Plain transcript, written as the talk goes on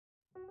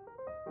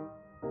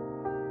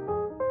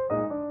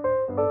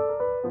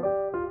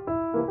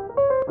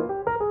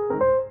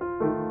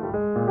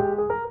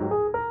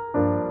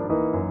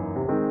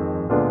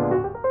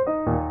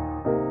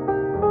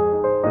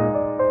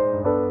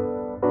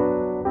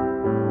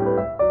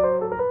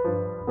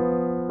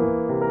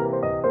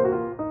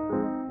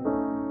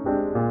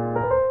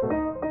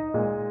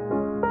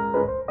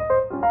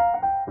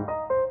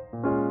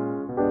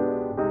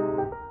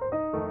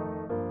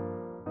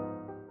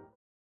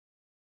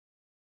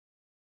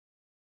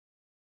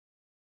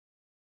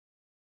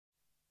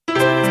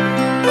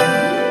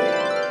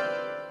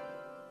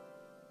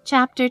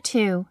Chapter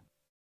 2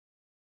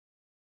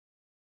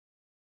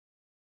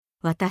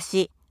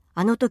私、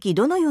あの時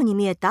どのように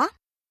見えた？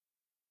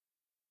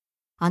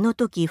あの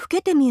時老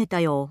けて見え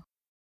たよ。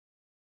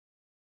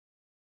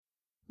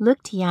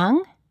Looked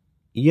young?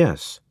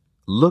 Yes,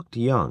 looked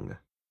young.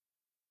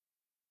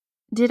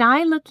 Did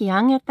I look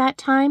young at that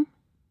time?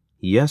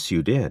 Yes,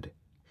 you did.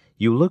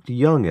 You looked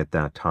young at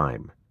that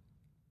time.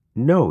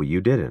 No, you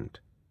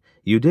didn't.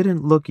 You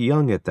didn't look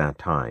young at that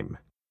time.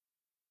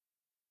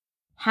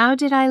 How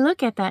did I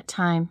look at that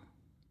time?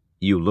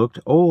 You looked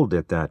old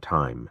at that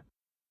time.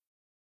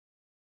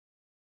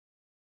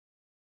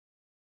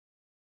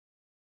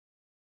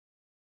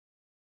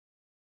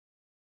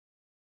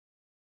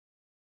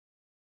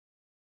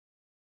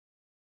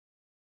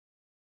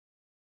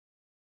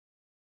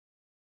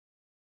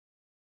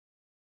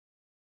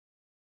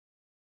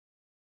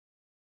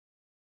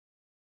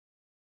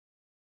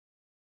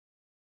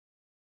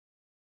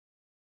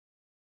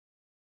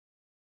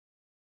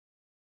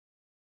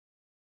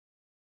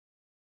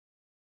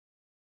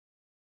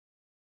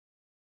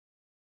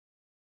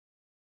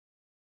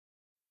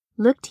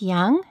 Looked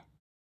young?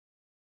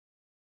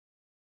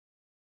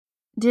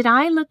 Did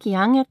I look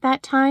young at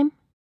that time?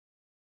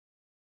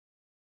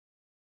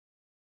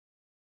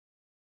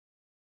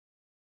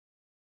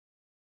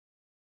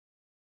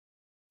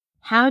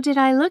 How did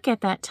I look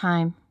at that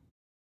time?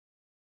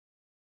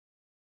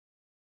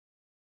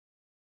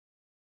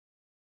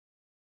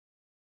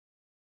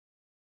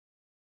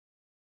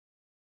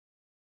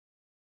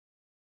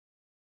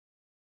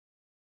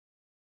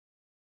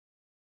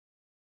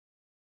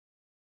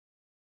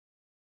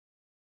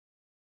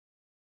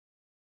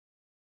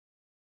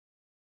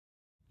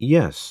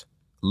 Yes,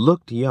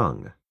 looked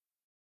young.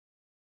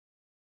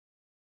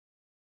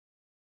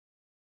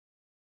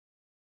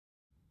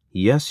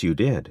 Yes, you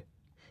did.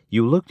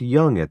 You looked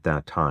young at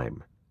that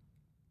time.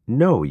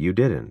 No, you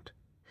didn't.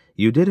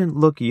 You didn't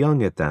look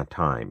young at that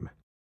time.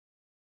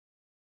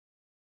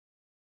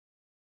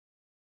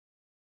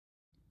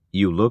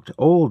 You looked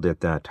old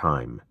at that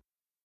time.